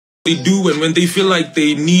they do, and when they feel like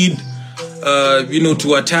they need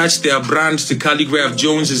to attach their brand to Khaligraph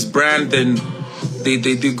Jones's brand, then they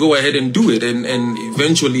go ahead and do it, and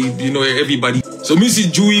eventually everybody. So Missy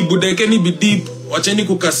Jui budekeni bidip wacheni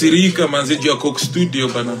kukasirika manzeji ya Coke Studio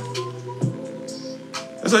bana.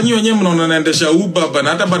 Sasa nyinyi wenyewe mnaona naendesha Uber bana,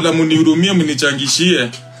 hata badala munihurumie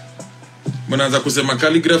mnichangishie. Mnaanza kusema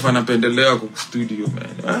Khaligraph anapendelewa Coke Studio,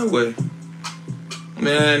 man.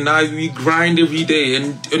 Man, we grind every day,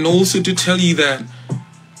 and also to tell you that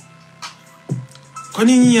kwa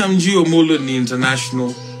nini amjui Omolo ni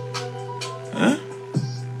international?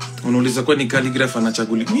 Unauliza kwa ni Khaligraph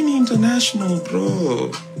anachaguli. Mimi international,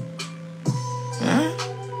 bro.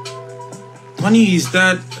 Money, is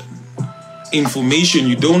that information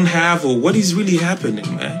you don't have, or what is really happening,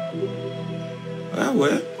 man?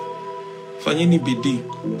 Well, fanyeni bidii,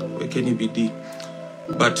 wekeni bidii.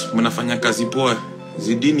 But mnafanya kazi poa.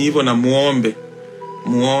 Zidini hivyo na muombe.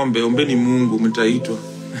 Ombeni Mungu mtaitwa.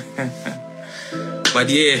 But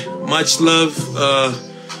yeah, much love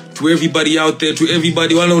to everybody out there, to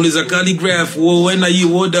everybody wanauliza Khaligraph, when are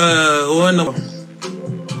you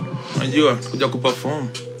unajua kuja kuperform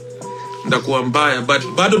ndakuwa mbaya, but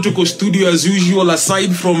bado tuko studio as usual.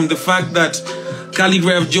 Aside from the fact that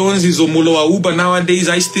Khaligraph Jones is Omolo wa Uber nowadays,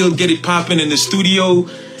 I still get it popping in the studio,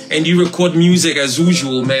 and you record music as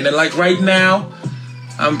usual, man. And like right now,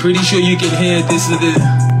 I'm pretty sure you can hear this.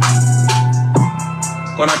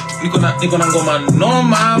 Niko na ngoma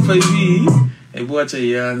noma hapa hivi. Hebu acha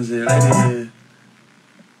ianze.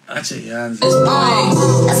 Acha ianze.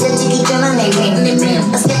 Asante kijana na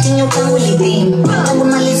win. Asante nyoka mulibim. Tangu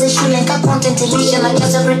malize shule nka content edition na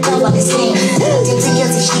kaza recover the same. Tinziki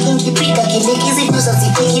azishiki kipika kile kizi kusa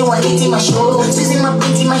zipiki waliti mashow. Sizi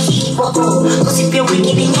mapiti mahiki kwa ko. Kusipia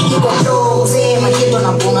wiki binyiki kwa flow. Zema yedo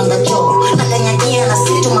na bunga ngacho. Nakanyagia na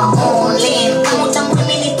situ ma-online. Kama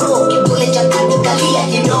utamwami ni pro. Kipule cha kalia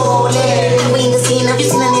kidole. Wing the scene, have you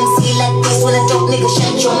seen an MC like this? When I talk, nigga,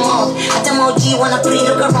 shut your mouth. Hata mauji wanna play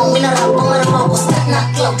look around. When I rap, I'm start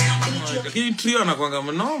not club. Lakini trio anakuanga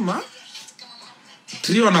mnoma.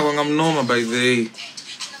 By the way.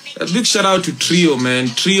 A big shout out to Trio, man.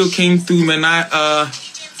 Trio came through, man. I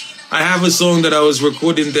have a song that I was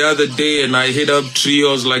recording the other day, and I hit up Trio.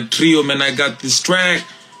 I was like, Trio, man, I got this track,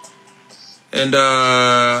 and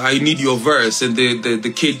I need your verse. And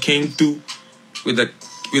the kid came through with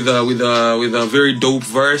a very dope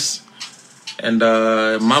verse, and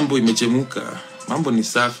mambo imechemuka, mambo ni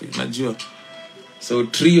safi, najua. So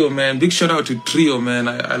Trio, man, big shout out to Trio, man.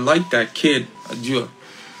 I like that kid, najua.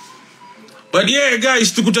 But yeah,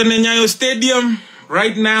 guys, tukutane Nyayo Stadium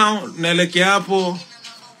right now. Naelekea hapo.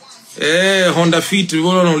 Honda Fit,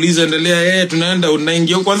 unauliza endelea. Tunaenda,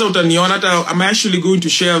 unaingia kwanza utaniona. Hata I'm actually going to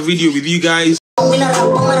share a video with you guys.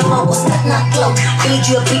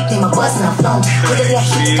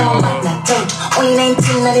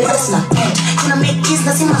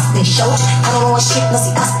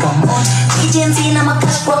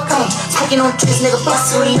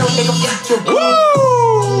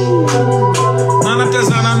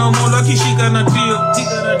 Anatazana na Omolo kishika na trio,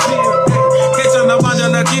 Kecha na banja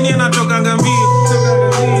lakini anatoka ngambio,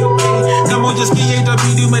 Kama ujasikia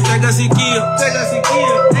itabidi umetega sikio,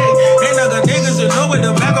 Hey, naga niggas you know with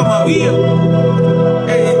the back of my wheel.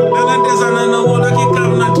 Anatazana na Omolo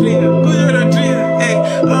kikam na trio, kuyo na trio,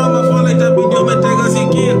 Ama fala itabidi umetega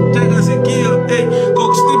sikio,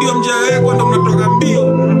 Coke Studio mjae kwa ndo mnatoka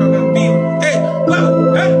mbio,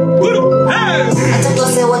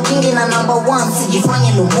 Wakingi na number 1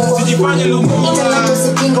 sijifanye lumungu Internet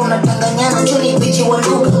usipinga unatanganyana chuni bichi wa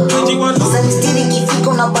luga Sanistiri kifika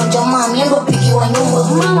unabanja mami Yengo piki wa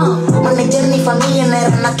nyumba Manager ni familia na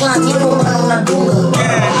era na clan Yengo unadunga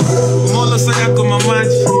Omolo sayako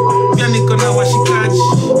mamaji Pia niko na washikaji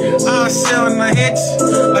Sewa na hits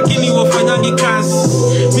Lakini wafanyangi kazi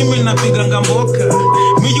Mimi napiganga mboka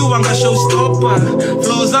Miju wanga showstopper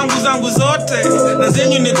Flow zangu zote Na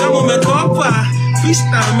zenyu ni kama mekopa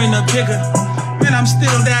Freestyle, man, a bigger. Man, I'm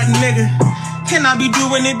still that nigga. Can I be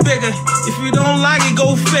doing it bigger? If you don't like it,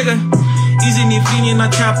 go figure. Easy ni fini na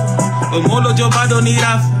chapa. Omolo jobado ni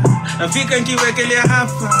rafa. Nafika nkiwekelea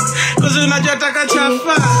hafa. Cause unajataka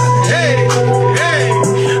chafa. Hey.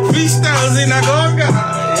 Freestyle zinagonga.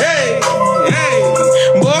 Hey.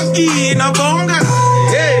 Mboki inabonga.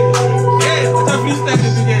 Hey. What's a freestyle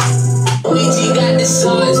if you get? We got the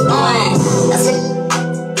sauce, boy.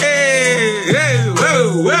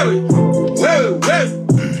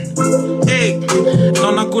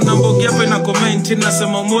 Naona kuna mbogi hapa ina comment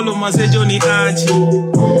nasema Omolo mazejo ni aji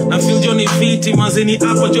na feel Johnny fiti mazeni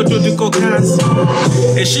hapo joto duko kazi.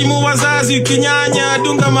 Heshimu wazazi ukinyanya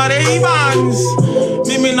dunga Ray-Bans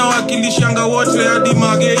Mimi na wakilishanga wote hadi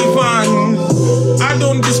mageivan. I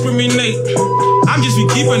don't discriminate, I'm just be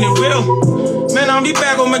keeping it real. Man, I'll be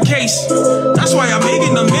back on my case, that's why I'm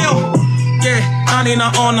making the meal. Yeah, nani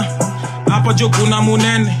naona hapa joku na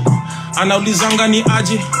munene anaulizanga ni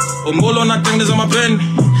aje omolo na tengeza mapende.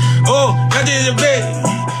 Oh, yaje babe,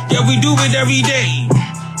 yeah, we do it every day,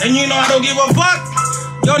 and you know I don't give a fuck.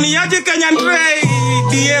 Yo ni aje Kenyan Trey,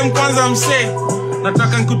 DM kwanza mse,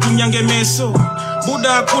 nataka nkutunyange meso, buda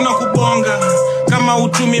hakuna kubonga kama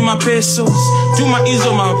utumi mapesos, tuma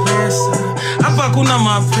hizo mapesa, hapa kuna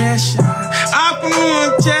mapresha, hapa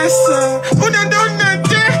mchesa, buda don't.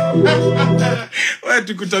 Why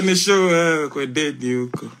tukutane show kwa date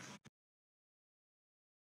huko.